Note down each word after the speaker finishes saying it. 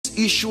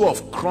issue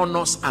of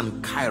chronos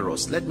and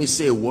kairos, let me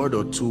say a word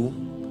or two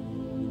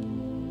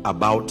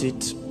about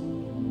it.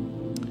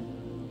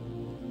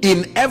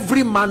 In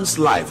every man's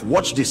life,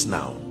 watch this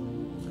now,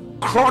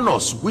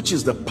 chronos, which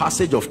is the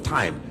passage of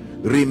time,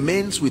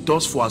 remains with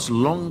us for as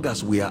long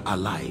as we are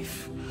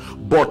alive.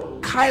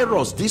 But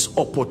kairos, this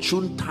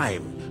opportune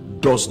time,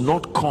 does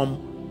not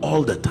come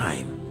all the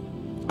time.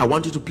 I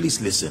want you to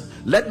please listen.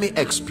 Let me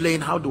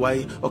explain. How do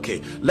I?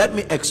 Okay, let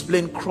me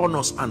explain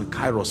chronos and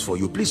kairos for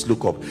you. Please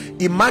look up.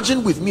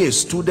 Imagine with me a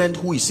student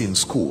who is in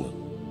school,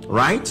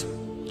 right?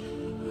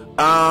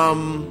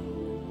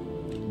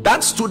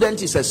 That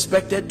student is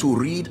expected to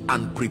read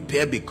and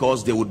prepare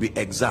because there would be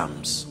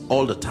exams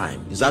all the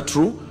time. Is that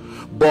true?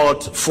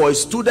 But for a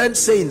student,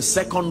 say in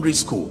secondary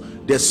school,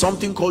 there's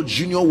something called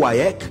junior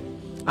WAEC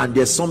and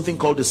there's something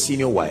called the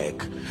senior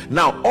WAEC.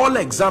 Now, all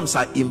exams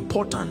are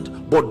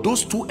important, but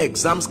those two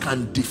exams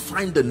can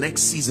define the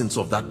next seasons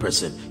of that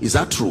person. Is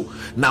that true?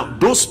 Now,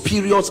 those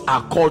periods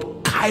are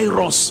called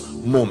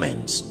kairos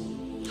moments.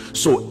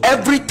 So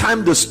every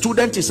time the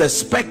student is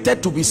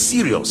expected to be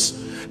serious,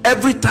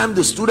 every time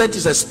the student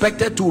is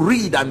expected to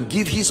read and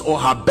give his or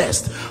her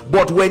best.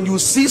 But when you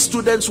see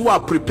students who are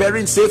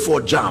preparing, say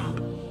for JAMB,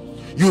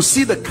 you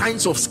see the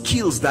kinds of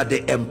skills that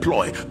they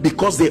employ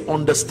because they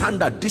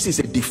understand that this is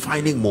a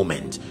defining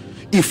moment.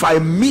 If I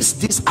miss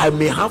this, I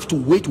may have to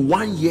wait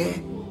 1 year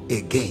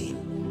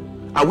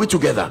again. Are we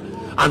together?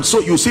 And so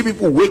you see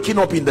people waking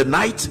up in the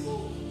night.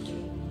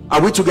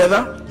 Are we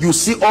together? You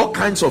see all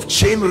kinds of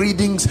chain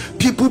readings.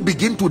 People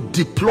begin to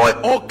deploy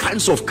all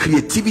kinds of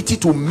creativity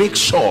to make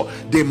sure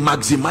they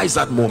maximize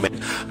that moment.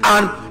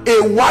 And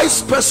a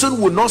wise person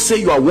will not say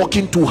you are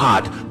working too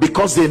hard,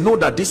 because they know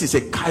that this is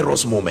a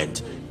kairos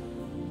moment.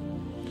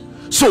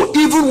 So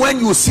even when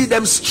you see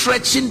them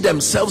stretching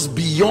themselves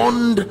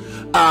beyond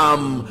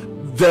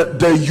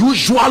the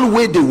usual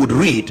way they would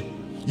read,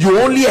 you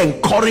only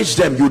encourage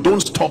them, you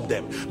don't stop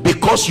them,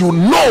 because you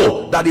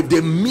know that if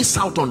they miss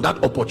out on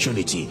that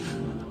opportunity.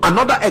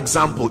 Another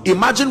example,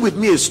 imagine with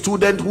me a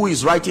student who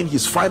is writing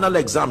his final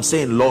exam,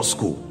 say in law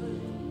school.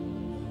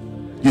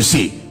 You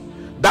see,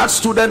 that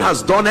student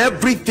has done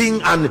everything,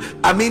 and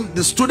I mean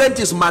the student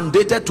is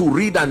mandated to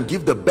read and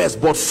give the best,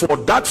 but for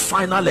that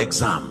final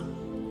exam,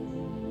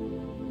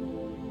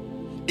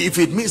 if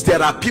it means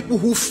there are people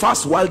who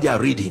fast while they are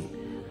reading,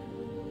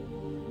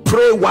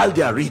 pray while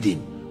they are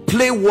reading,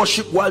 play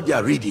worship while they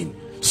are reading,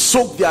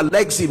 soak their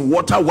legs in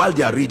water while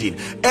they are reading,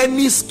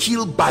 any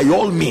skill by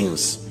all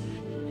means,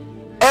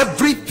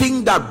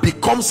 everything that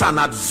becomes an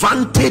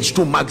advantage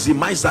to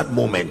maximize that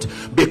moment,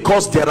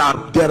 because there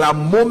are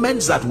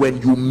moments that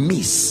when you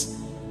miss,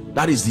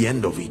 that is the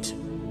end of it.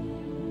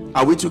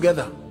 Are we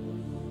together?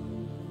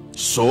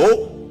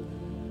 So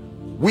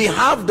we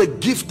have the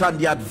gift and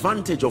the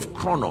advantage of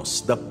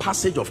chronos, the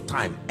passage of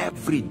time,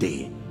 every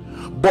day.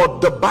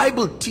 But the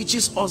Bible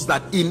teaches us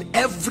that in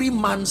every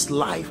man's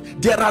life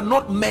there are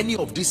not many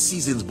of these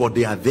seasons, but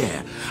they are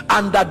there,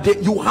 and that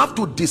you have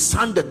to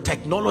discern the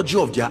technology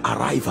of their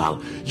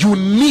arrival. You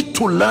need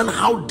to learn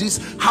how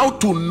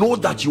to know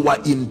that you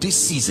are in these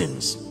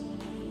seasons,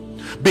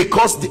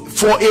 because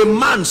for a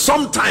man,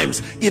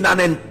 sometimes in an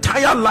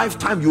entire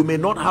lifetime you may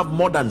not have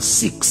more than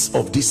 6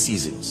 of these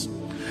seasons,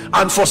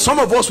 and for some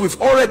of us we've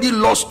already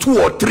lost 2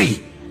 or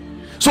 3.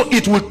 So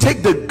it will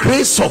take the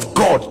grace of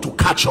God to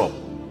catch up.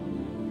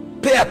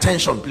 Pay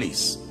attention,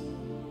 please.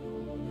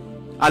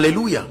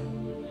 Hallelujah.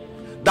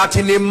 That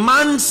in a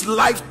man's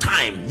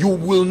lifetime you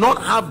will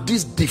not have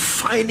these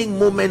defining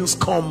moments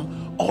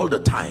come all the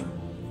time.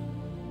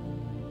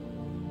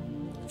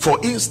 For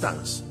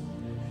instance,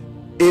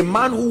 a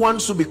man who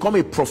wants to become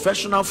a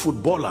professional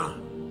footballer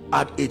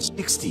at age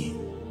 60,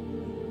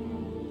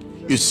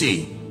 you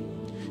see,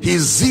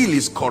 his zeal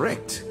is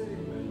correct,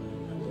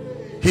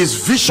 his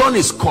vision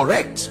is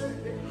correct,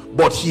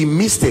 but he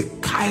missed a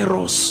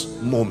kairos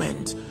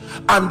moment.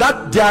 And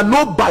that there are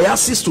no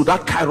biases to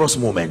that kairos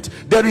moment.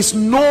 There is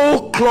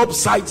no club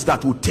sites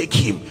that will take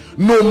him,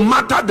 no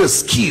matter the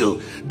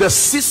skill. The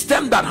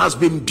system that has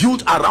been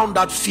built around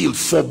that field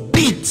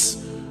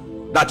forbids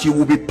that you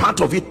will be part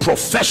of it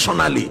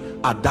professionally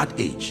at that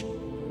age.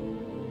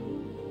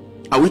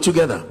 Are we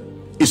together?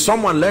 Is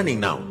someone learning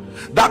now?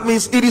 That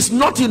means it is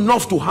not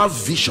enough to have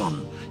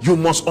vision. You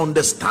must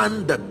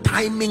understand the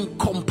timing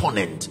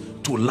component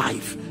to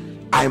life.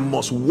 I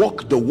must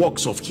walk the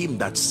works of him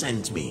that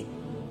sent me.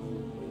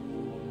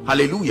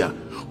 Hallelujah.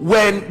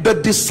 When the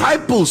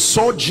disciples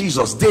saw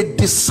Jesus, they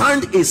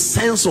discerned a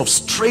sense of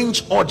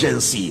strange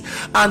urgency,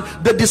 and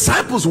the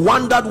disciples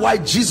wondered why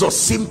Jesus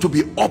seemed to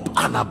be up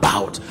and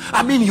about.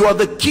 I mean, you are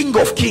the King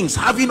of Kings,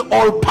 having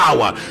all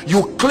power.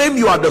 You claim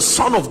you are the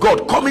Son of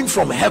God coming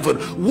from heaven.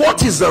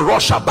 What is the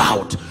rush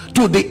about?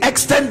 To the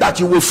extent that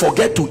you will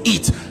forget to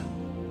eat.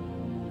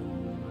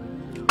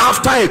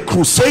 After a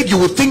crusade, you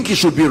would think he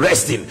should be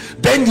resting.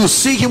 Then you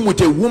see him with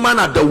a woman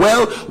at the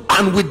well,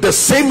 and with the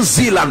same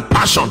zeal and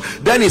passion.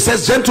 Then he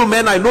says,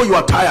 gentlemen, I know you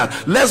are tired.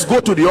 Let's go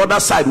to the other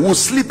side. We'll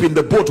sleep in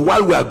the boat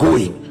while we are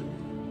going.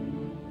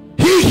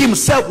 He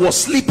himself was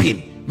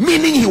sleeping,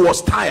 meaning he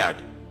was tired.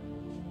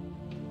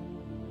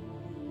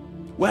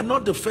 We're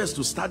not the first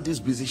to start this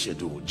busy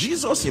schedule.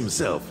 Jesus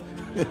himself.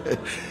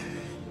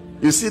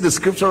 You see the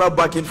scriptural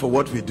backing for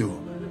what we do.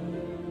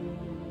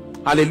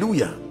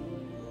 Hallelujah.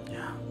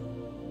 Yeah.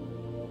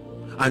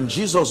 And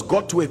Jesus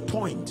got to a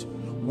point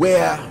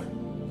where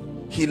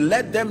he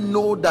let them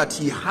know that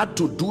he had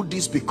to do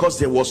this because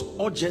there was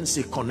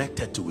urgency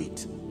connected to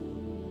it.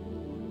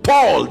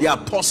 Paul the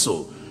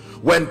apostle,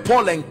 when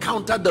Paul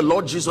encountered the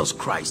Lord Jesus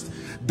Christ,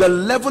 the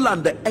level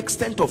and the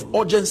extent of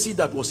urgency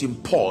that was in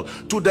Paul,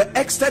 to the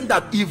extent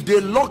that if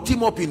they locked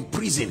him up in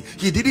prison,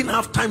 he didn't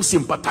have time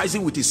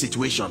sympathizing with his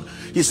situation.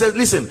 He said,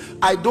 listen,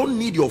 I don't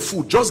need your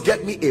food, just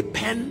get me a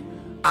pen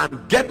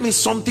and get me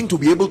something to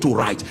be able to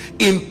write.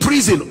 In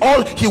prison,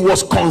 all he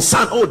was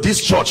concerned, oh,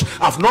 this church,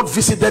 I've not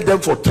visited them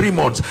for 3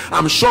 months,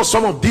 I'm sure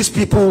some of these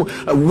people,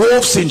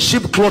 wolves in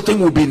sheep clothing,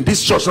 will be in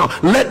this church now.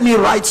 Let me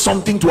write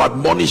something to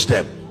admonish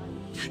them.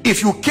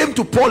 If you came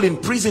to Paul in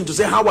prison to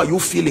say, how are you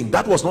feeling,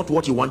 that was not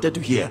what he wanted to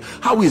hear.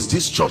 How is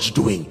this church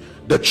doing?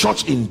 The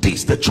church in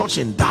this, the church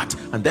in that.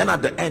 And then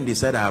at the end he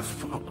said, I have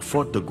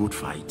fought the good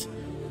fight,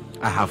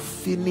 I have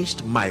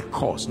finished my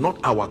course, not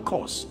our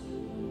course.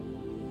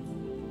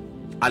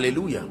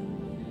 Hallelujah.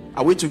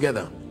 Are we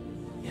together?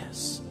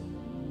 Yes.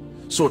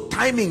 So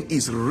timing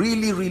is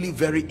really, really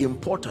very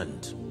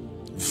important.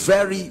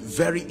 Very,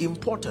 very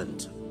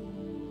important.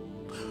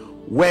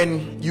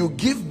 When you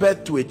give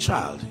birth to a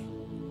child,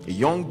 a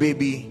young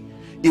baby,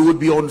 it would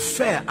be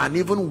unfair and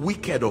even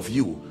wicked of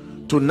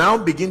you to now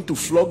begin to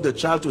flog the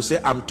child to say,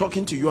 I'm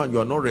talking to you and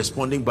you're not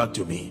responding back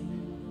to me.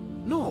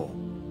 No,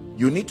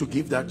 you need to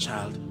give that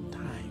child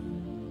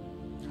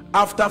time.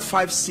 After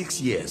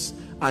 5-6 years,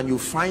 and you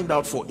find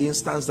out, for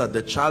instance, that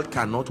the child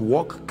cannot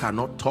walk,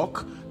 cannot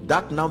talk,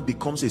 that now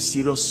becomes a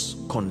serious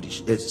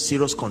condition.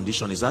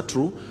 Is that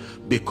true?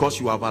 Because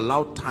you have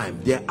allowed time.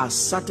 There are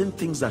certain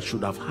things that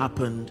should have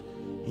happened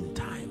in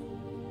time.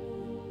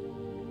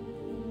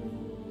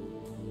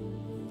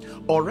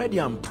 Already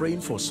I'm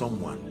praying for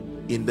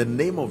someone in the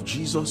name of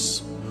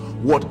Jesus.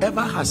 Whatever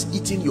has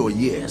eaten your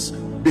years,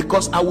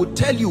 because I would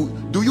tell you,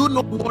 do you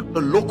know what the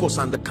locusts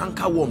and the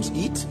cankerworms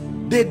eat?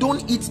 They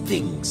don't eat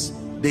things,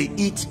 they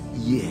eat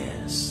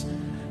years.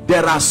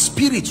 There are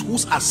spirits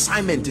whose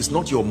assignment is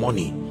not your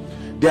money.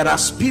 There are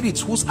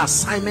spirits whose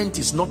assignment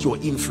is not your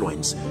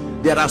influence.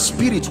 There are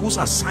spirits whose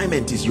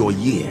assignment is your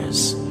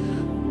years.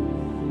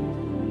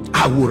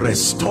 I will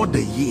restore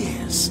the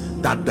years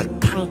that the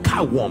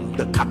cankerworm,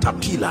 the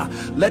caterpillar.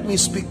 Let me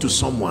speak to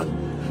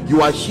someone.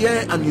 You are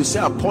here and you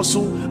say,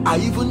 Apostle, I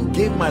even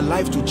gave my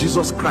life to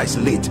Jesus Christ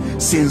late.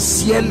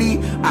 Sincerely,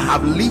 I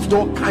have lived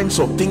all kinds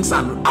of things,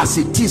 and as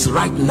it is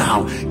right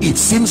now, it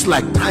seems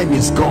like time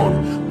is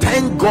gone.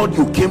 Thank God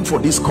you came for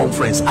this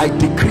conference. I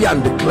decree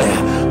and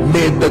declare,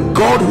 may the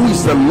God who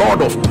is the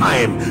Lord of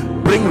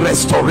time bring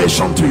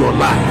restoration to your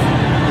life.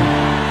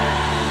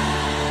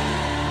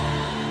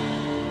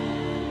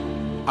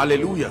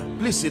 Hallelujah.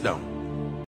 Please sit down.